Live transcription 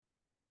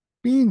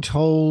Being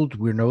told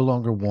we're no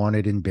longer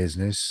wanted in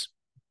business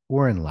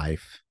or in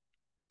life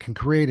can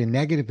create a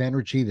negative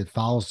energy that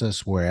follows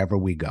us wherever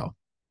we go.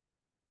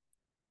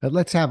 But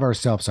let's have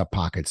ourselves a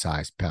pocket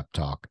sized pep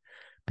talk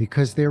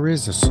because there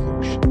is a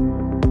solution,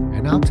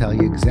 and I'll tell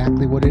you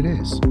exactly what it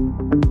is.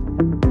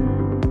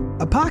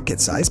 A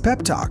pocket-sized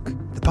pep talk,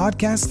 the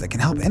podcast that can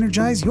help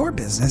energize your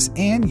business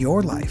and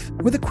your life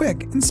with a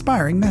quick,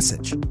 inspiring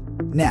message.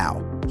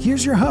 Now,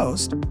 here's your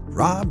host,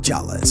 Rob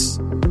Jollis.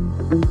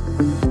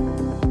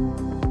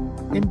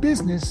 In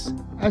business,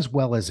 as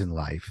well as in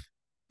life,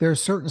 there are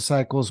certain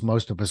cycles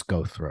most of us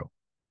go through.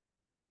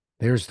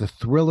 There's the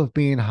thrill of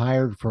being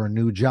hired for a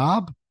new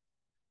job,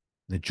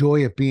 the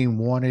joy of being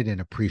wanted and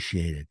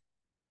appreciated.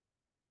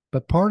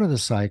 But part of the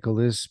cycle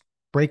is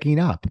breaking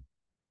up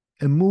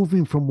and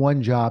moving from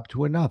one job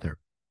to another.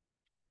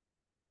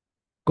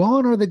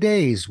 Gone are the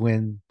days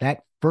when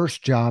that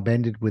first job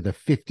ended with a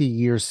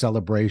 50-year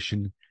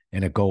celebration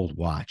and a gold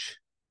watch.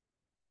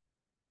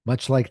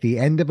 Much like the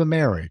end of a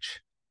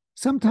marriage,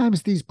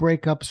 sometimes these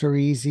breakups are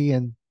easy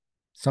and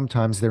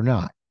sometimes they're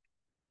not.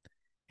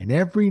 And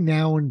every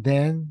now and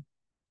then,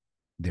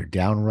 they're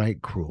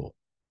downright cruel.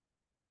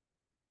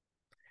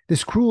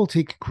 This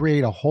cruelty can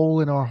create a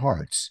hole in our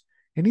hearts,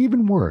 and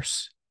even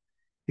worse,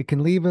 it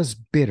can leave us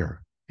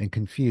bitter and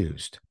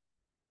confused.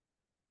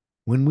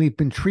 When we've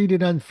been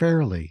treated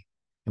unfairly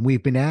and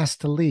we've been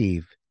asked to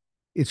leave,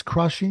 it's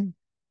crushing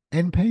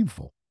and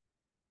painful.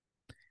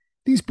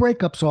 These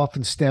breakups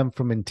often stem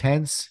from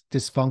intense,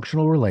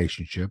 dysfunctional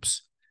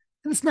relationships,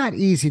 and it's not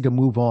easy to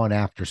move on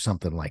after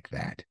something like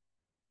that.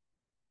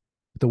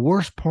 But the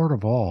worst part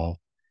of all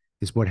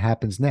is what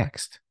happens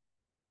next.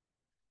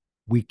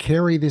 We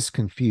carry this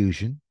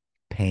confusion,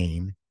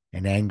 pain,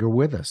 and anger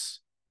with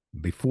us.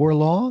 Before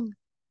long,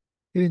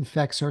 it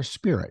infects our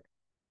spirit,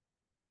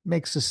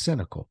 makes us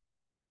cynical,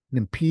 and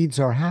impedes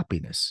our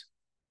happiness.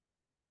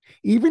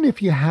 Even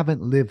if you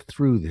haven't lived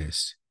through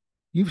this,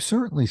 you've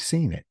certainly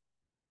seen it.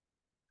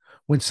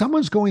 When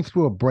someone's going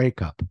through a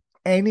breakup,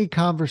 any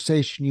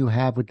conversation you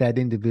have with that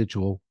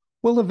individual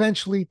will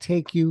eventually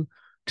take you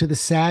to the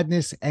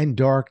sadness and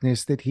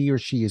darkness that he or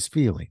she is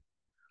feeling.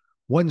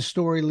 One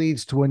story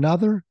leads to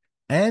another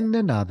and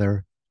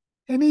another,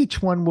 and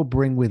each one will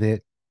bring with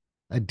it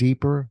a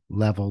deeper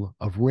level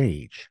of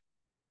rage.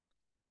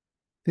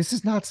 This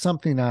is not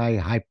something I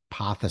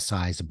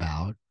hypothesize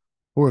about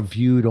or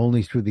viewed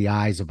only through the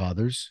eyes of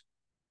others.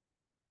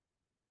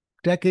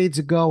 Decades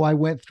ago, I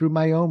went through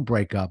my own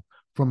breakup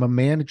from a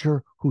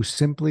manager who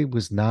simply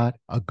was not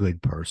a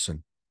good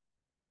person.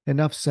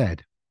 Enough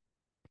said.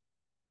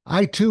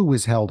 I too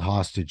was held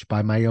hostage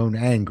by my own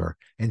anger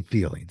and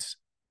feelings.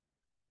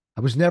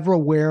 I was never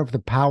aware of the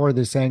power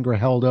this anger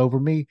held over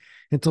me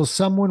until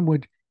someone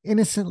would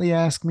innocently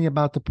ask me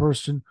about the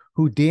person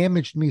who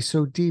damaged me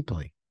so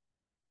deeply.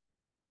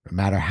 No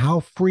matter how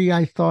free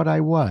I thought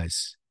I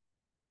was,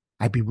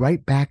 I'd be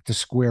right back to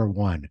square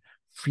one,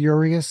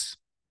 furious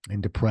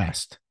and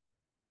depressed.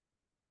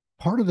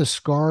 Part of the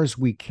scars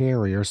we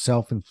carry are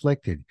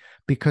self-inflicted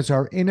because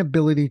our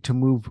inability to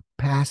move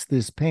past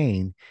this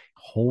pain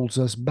holds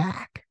us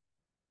back.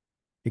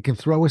 It can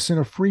throw us in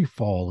a free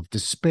fall of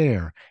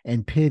despair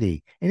and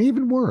pity, and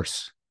even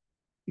worse,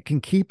 it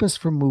can keep us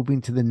from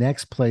moving to the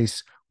next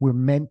place we're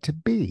meant to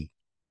be.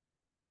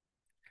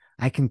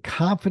 I can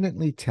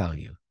confidently tell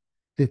you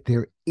that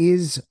there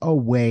is a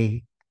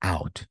way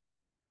out.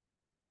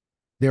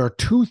 There are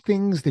two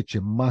things that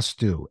you must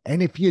do,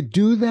 and if you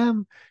do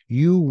them,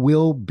 you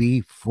will be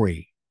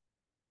free.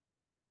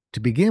 To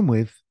begin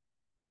with,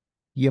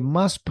 you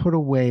must put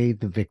away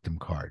the victim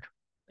card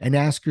and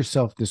ask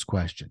yourself this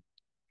question.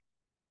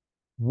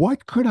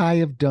 What could I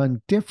have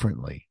done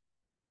differently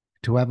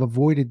to have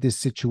avoided this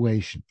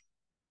situation?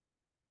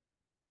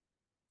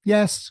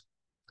 Yes,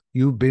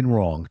 you've been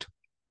wronged.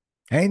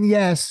 And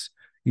yes,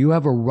 you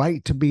have a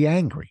right to be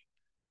angry.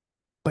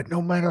 But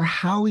no matter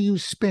how you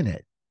spin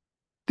it,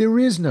 there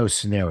is no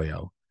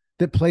scenario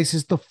that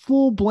places the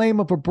full blame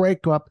of a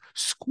breakup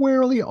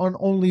squarely on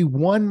only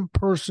one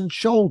person's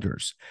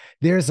shoulders.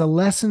 There's a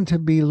lesson to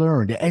be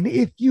learned. And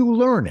if you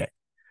learn it,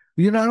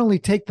 you not only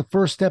take the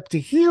first step to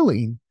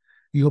healing,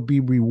 you'll be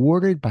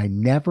rewarded by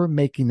never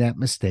making that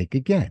mistake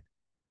again.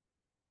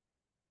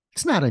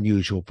 It's not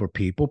unusual for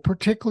people,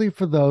 particularly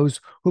for those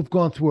who've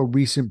gone through a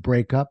recent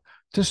breakup,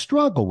 to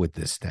struggle with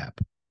this step.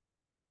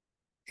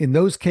 In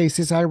those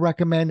cases, I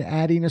recommend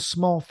adding a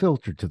small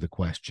filter to the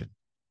question.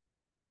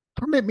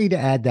 Permit me to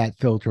add that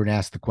filter and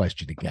ask the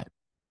question again.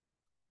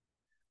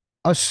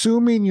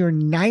 Assuming you're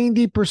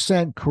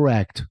 90%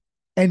 correct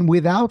and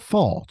without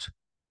fault,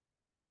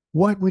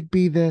 what would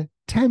be the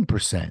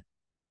 10%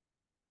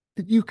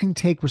 that you can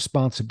take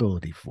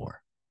responsibility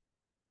for?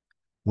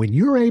 When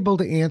you're able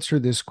to answer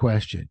this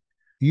question,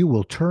 you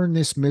will turn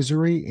this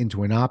misery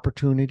into an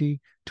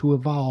opportunity to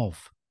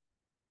evolve.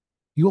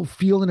 You'll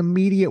feel an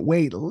immediate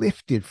weight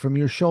lifted from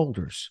your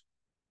shoulders.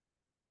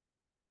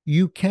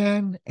 You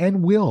can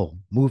and will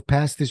move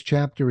past this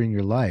chapter in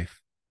your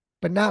life,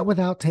 but not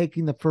without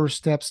taking the first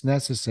steps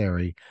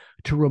necessary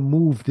to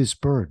remove this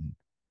burden.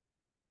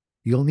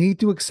 You'll need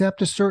to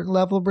accept a certain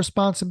level of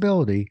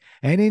responsibility,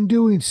 and in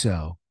doing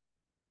so,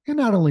 you'll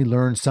not only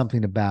learn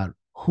something about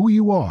who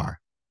you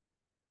are,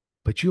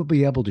 but you'll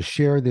be able to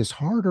share this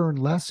hard-earned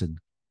lesson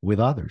with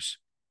others.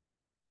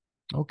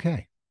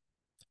 Okay,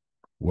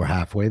 we're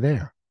halfway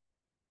there.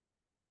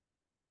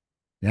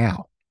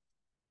 Now,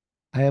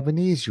 I have an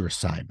easier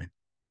assignment,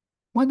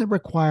 one that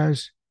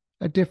requires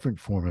a different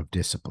form of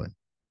discipline.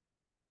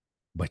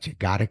 But you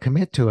got to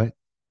commit to it.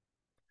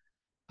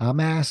 I'm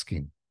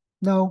asking,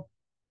 no,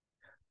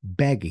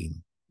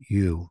 begging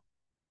you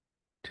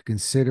to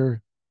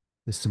consider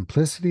the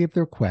simplicity of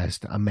the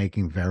request I'm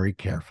making very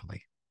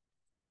carefully.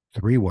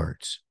 3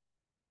 words.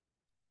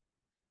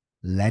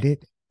 Let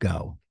it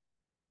go.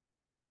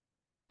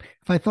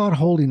 If I thought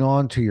holding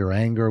on to your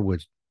anger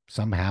would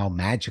somehow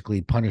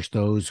magically punish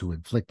those who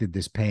inflicted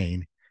this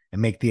pain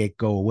and make the ache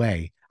go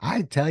away,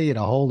 I'd tell you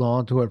to hold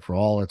on to it for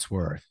all it's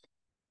worth.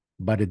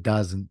 But it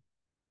doesn't.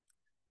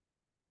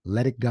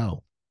 Let it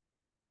go.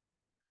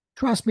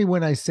 Trust me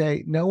when I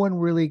say no one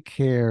really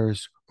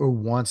cares or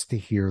wants to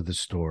hear the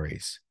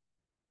stories.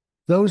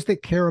 Those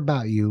that care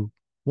about you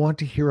want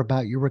to hear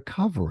about your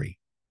recovery.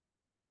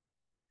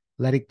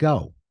 Let it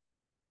go.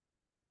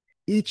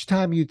 Each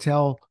time you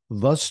tell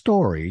the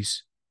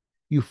stories,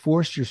 you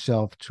force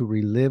yourself to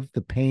relive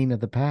the pain of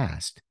the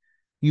past.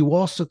 You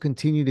also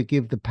continue to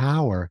give the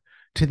power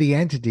to the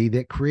entity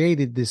that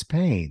created this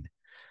pain.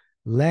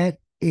 Let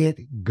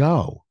it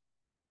go.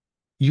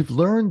 You've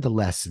learned the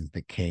lessons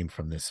that came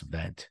from this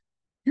event.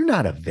 You're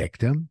not a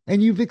victim,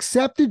 and you've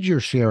accepted your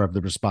share of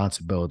the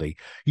responsibility.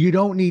 You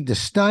don't need to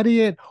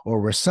study it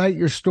or recite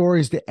your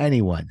stories to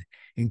anyone,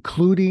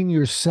 including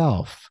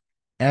yourself,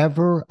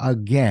 ever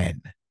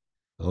again.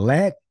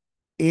 Let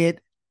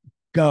it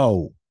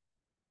go.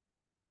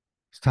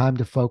 It's time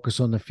to focus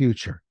on the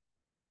future.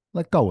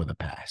 Let go of the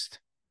past.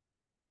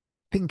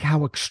 Think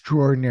how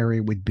extraordinary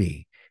it would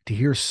be to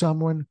hear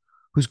someone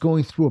who's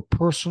going through a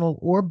personal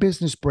or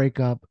business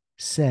breakup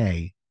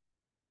say,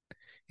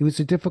 it was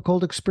a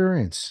difficult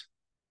experience,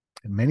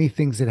 and many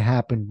things that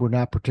happened were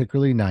not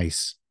particularly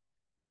nice.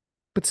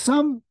 But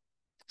some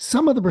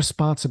of the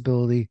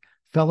responsibility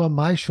fell on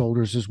my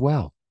shoulders as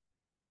well.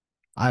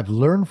 I've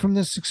learned from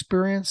this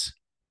experience,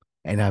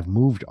 and I've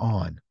moved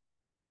on.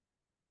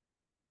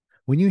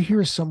 When you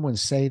hear someone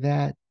say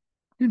that,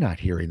 you're not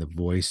hearing the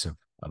voice of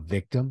a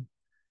victim.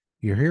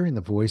 You're hearing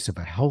the voice of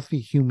a healthy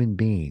human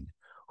being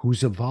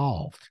who's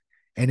evolved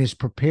and is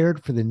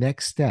prepared for the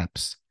next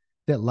steps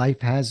that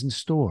life has in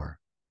store.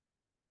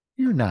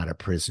 You're not a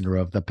prisoner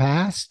of the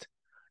past.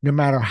 No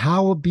matter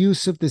how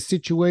abusive the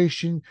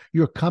situation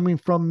you're coming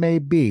from may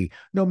be,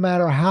 no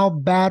matter how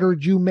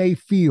battered you may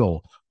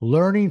feel,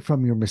 learning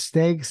from your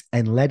mistakes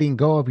and letting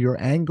go of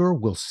your anger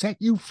will set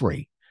you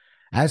free.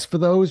 As for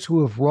those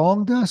who have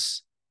wronged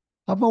us,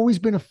 I've always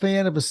been a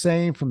fan of a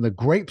saying from the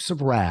Grapes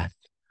of Wrath,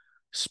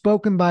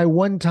 spoken by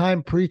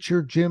one-time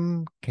preacher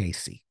Jim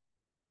Casey.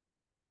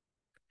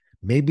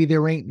 Maybe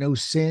there ain't no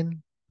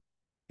sin,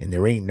 and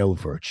there ain't no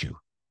virtue.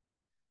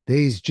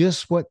 They's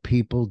just what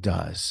people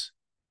does.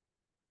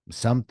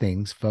 Some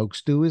things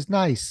folks do is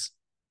nice,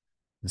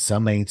 and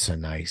some ain't so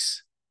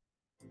nice.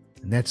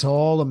 And that's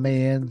all a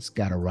man's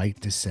got a right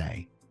to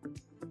say.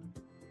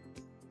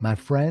 My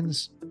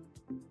friends,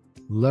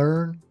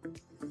 learn,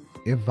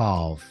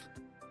 evolve,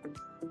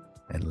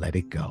 and let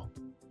it go.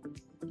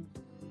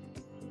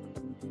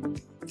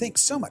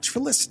 Thanks so much for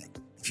listening.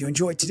 If you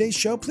enjoyed today's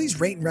show, please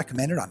rate and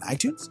recommend it on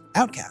iTunes,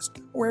 Outcast,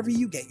 or wherever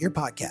you get your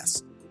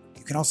podcasts.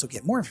 You can also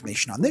get more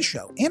information on this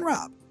show and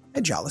Rob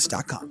at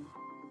jollis.com.